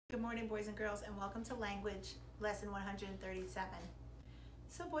Good morning, boys and girls, and welcome to Language Lesson 137.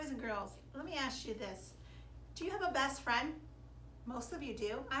 So, boys and girls, let me ask you this. Do you have a best friend? Most of you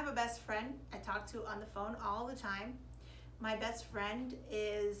do. I have a best friend I talk to on the phone all the time. My best friend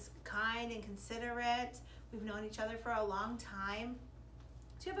is kind and considerate. We've known each other for a long time.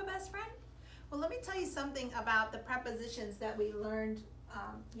 Do you have a best friend? Well, let me tell you something about the prepositions that we learned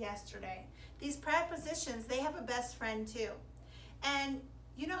yesterday. These prepositions, they have a best friend too. And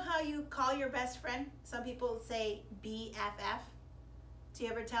you know how you call your best friend? Some people say BFF. Do you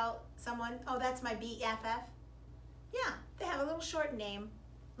ever tell someone, oh, that's my BFF? Yeah, they have a little short name,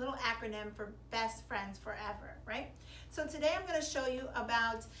 little acronym for best friends forever, right? So today I'm going to show you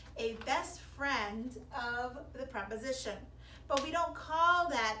about a best friend of the preposition. But we don't call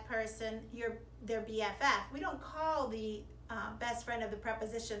that person their BFF. We don't call the best friend of the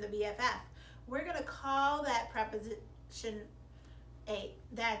preposition the BFF. We're going to call that preposition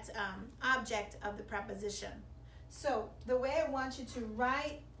that object of the preposition. So the way I want you to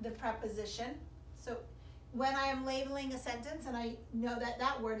write the preposition, so when I am labeling a sentence and I know that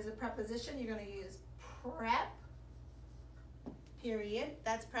that word is a preposition, you're going to use prep, period.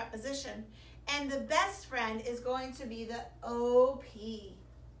 That's preposition. And the best friend is going to be the OP.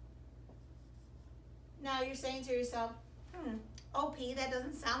 Now you're saying to yourself, OP, that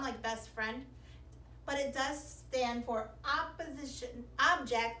doesn't sound like best friend. But it does stand for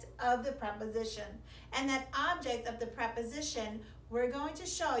object of the preposition. And that object of the preposition, we're going to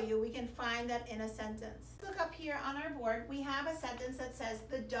show you, we can find that in a sentence. Look up here on our board, we have a sentence that says,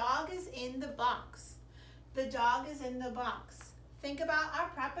 the dog is in the box. The dog is in the box. Think about our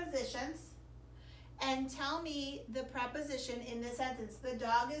prepositions and tell me the preposition in the sentence. The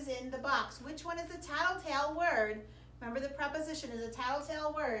dog is in the box. Which one is the tattletale word? Remember, the preposition is a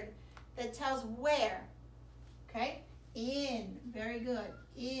tattletale word that tells where, okay? In, very good,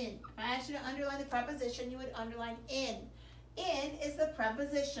 in. If I asked you to underline the preposition, you would underline in. In is the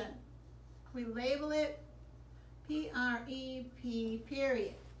preposition. We label it P-R-E-P,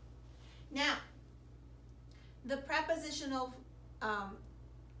 period. Now, the prepositional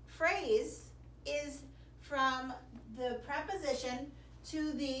phrase is from the preposition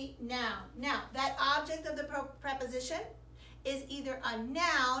to the noun. Now, that object of the preposition is either a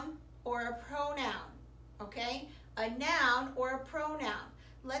noun or a pronoun, okay? A noun or a pronoun.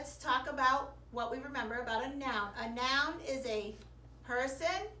 Let's talk about what we remember about a noun. A noun is a person,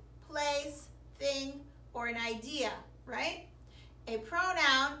 place, thing, or an idea, right? A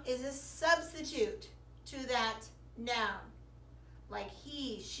pronoun is a substitute to that noun, like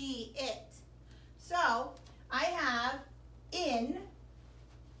he, she, it. So I have in,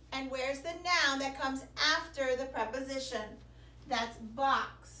 and where's the noun that comes after the preposition? That's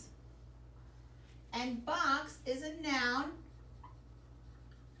box. And box is a noun,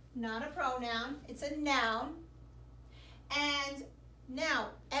 not a pronoun. It's a noun. And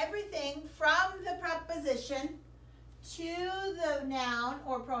now, everything from the preposition to the noun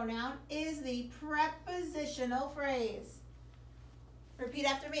or pronoun is the prepositional phrase. Repeat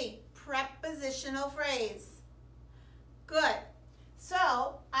after me. Prepositional phrase. Good.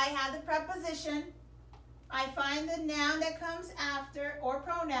 So, I have the preposition. I find the noun that comes after or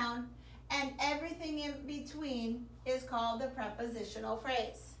pronoun, and everything in between is called the prepositional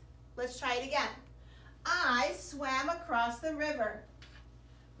phrase. Let's try it again. I swam across the river.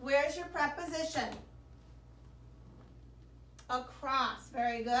 Where's your preposition? Across.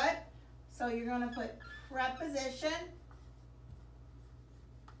 Very good. So you're going to put preposition.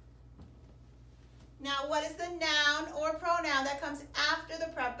 Now, what is the noun or pronoun that comes after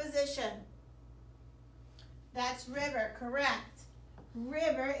the preposition? That's river, correct.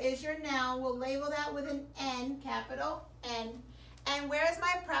 River is your noun. We'll label that with an N, capital N. And where's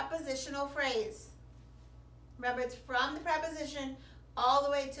my prepositional phrase? Remember, it's from the preposition all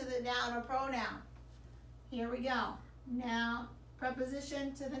the way to the noun or pronoun. Here we go. Now,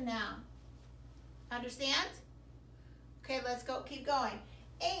 preposition to the noun. Understand? Okay, let's go. Keep going.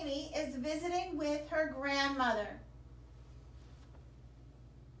 Amy is visiting with her grandmother.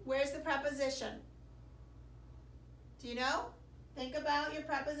 Where's the preposition? Do you know? Think about your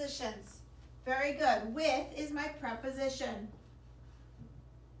prepositions. Very good. With is my preposition.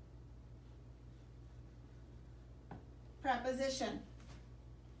 Preposition.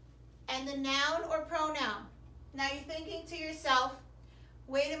 And the noun or pronoun. Now you're thinking to yourself,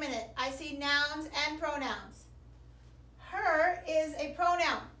 wait a minute, I see nouns and pronouns. Her is a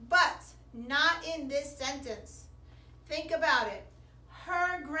pronoun, but not in this sentence. Think about it.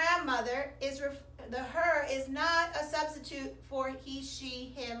 Her grandmother is the her is not a substitute for he,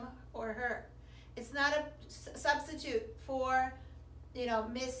 she, him, or her. It's not a substitute for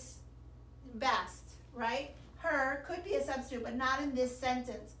Miss Best, right? Her could be a substitute, but not in this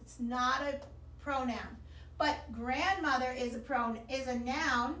sentence. It's not a pronoun. But grandmother is a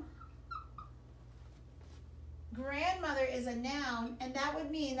noun. Grandmother is a noun, and that would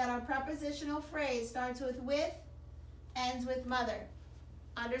mean that our prepositional phrase starts with, ends with mother.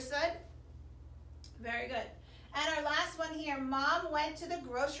 Understood? Very good. And our last one here, Mom went to the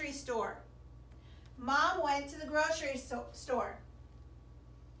grocery store. Mom went to the grocery store.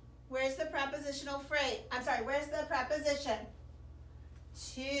 Where's the prepositional phrase? I'm sorry, where's the preposition?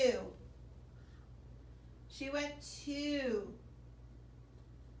 To. She went to.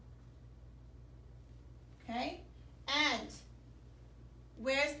 Okay? And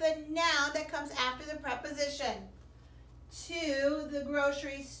where's the noun that comes after the preposition? To the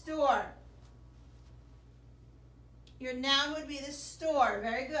grocery store. Your noun would be the store.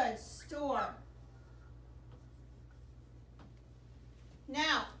 Very good. Store.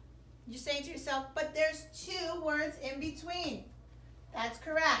 Now, you're saying to yourself, but there's 2 words in between. That's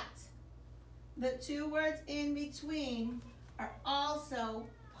correct. The 2 words in between are also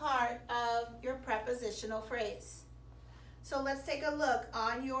part of your prepositional phrase. So let's take a look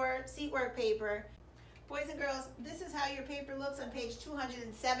on your seat work paper. Boys and girls, this is how your paper looks on page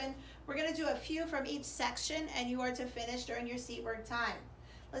 207. We're going to do a few from each section, and you are to finish during your seat work time.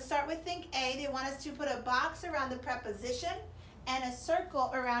 Let's start with Think A. They want us to put a box around the preposition and a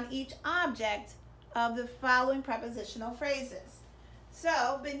circle around each object of the following prepositional phrases.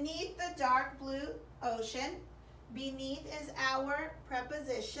 So, beneath the dark blue ocean, beneath is our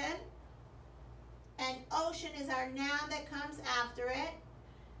preposition, and ocean is our noun that comes after it.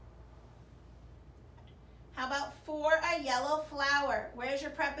 How about for a yellow flower? Where's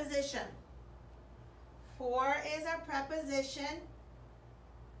your preposition? For is our preposition.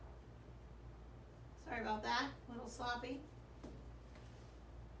 Sorry about that, a little sloppy.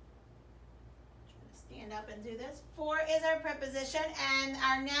 Stand up and do this. For is our preposition, and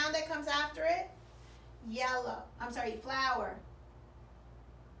our noun that comes after it, flower.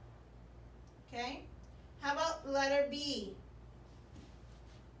 Okay? How about letter B?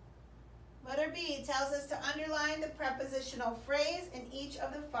 Letter B tells us to underline the prepositional phrase in each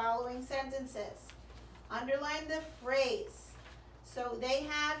of the following sentences. Underline the phrase. So they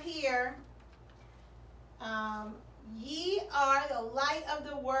have here, ye are the light of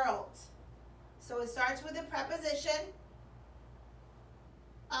the world. So it starts with the preposition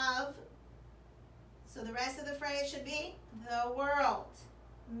of, so the rest of the phrase should be the world,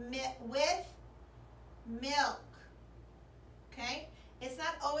 with milk, okay? It's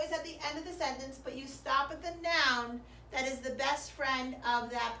not always at the end of the sentence, but you stop at the noun that is the best friend of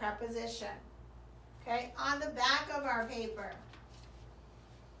that preposition, okay? On the back of our paper,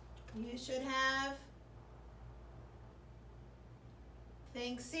 you should have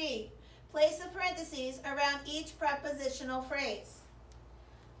Think C. Place the parentheses around each prepositional phrase.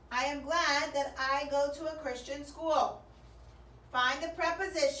 I am glad that I go to a Christian school. Find the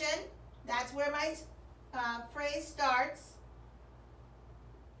preposition. That's where my phrase starts.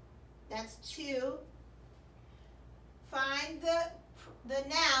 That's to. Find the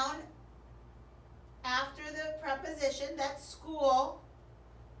noun after the preposition. That's school.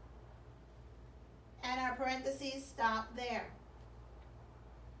 And our parentheses stop there.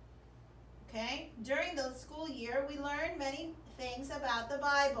 Okay? During the school year, we learned many things about the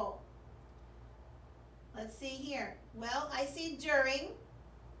Bible. Let's see here. Well, I see during.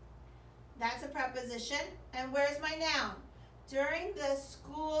 That's a preposition. And where's my noun? During the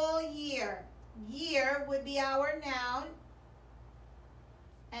school year. Year would be our noun.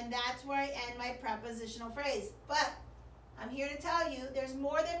 And that's where I end my prepositional phrase. But I'm here to tell you there's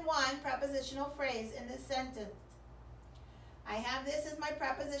more than one prepositional phrase in this sentence. I have this as my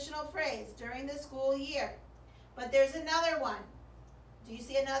prepositional phrase, during the school year. But there's another one. Do you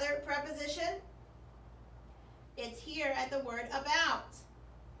see another preposition? It's here at the word about.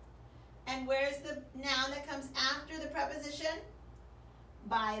 And where's the noun that comes after the preposition?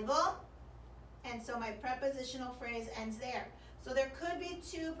 Bible. And so my prepositional phrase ends there. So there could be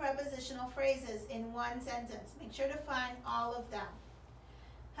 2 prepositional phrases in one sentence. Make sure to find all of them.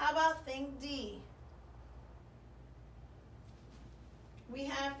 How about Think D? We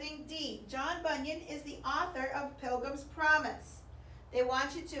have Think D. John Bunyan is the author of Pilgrim's Promise. They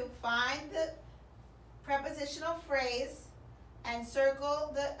want you to find the prepositional phrase and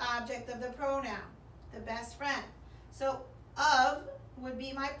circle the object of the pronoun, the best friend. So of would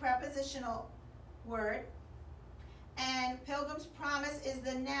be my prepositional word, and Pilgrim's Promise is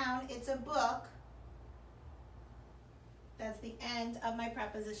the noun. It's a book. That's the end of my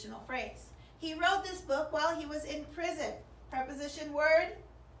prepositional phrase. He wrote this book while he was in prison. Preposition word,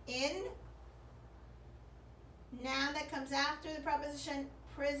 in. Noun that comes after the preposition,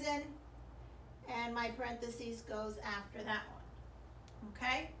 prison. And my parentheses goes after that one.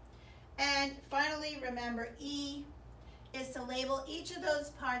 Okay? And finally, remember E is to label each of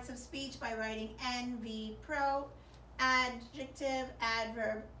those parts of speech by writing NV pro, adjective,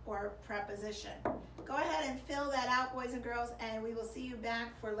 adverb, or preposition. Go ahead and fill that out, boys and girls, and we will see you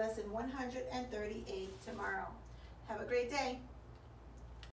back for lesson 138 tomorrow. Have a great day.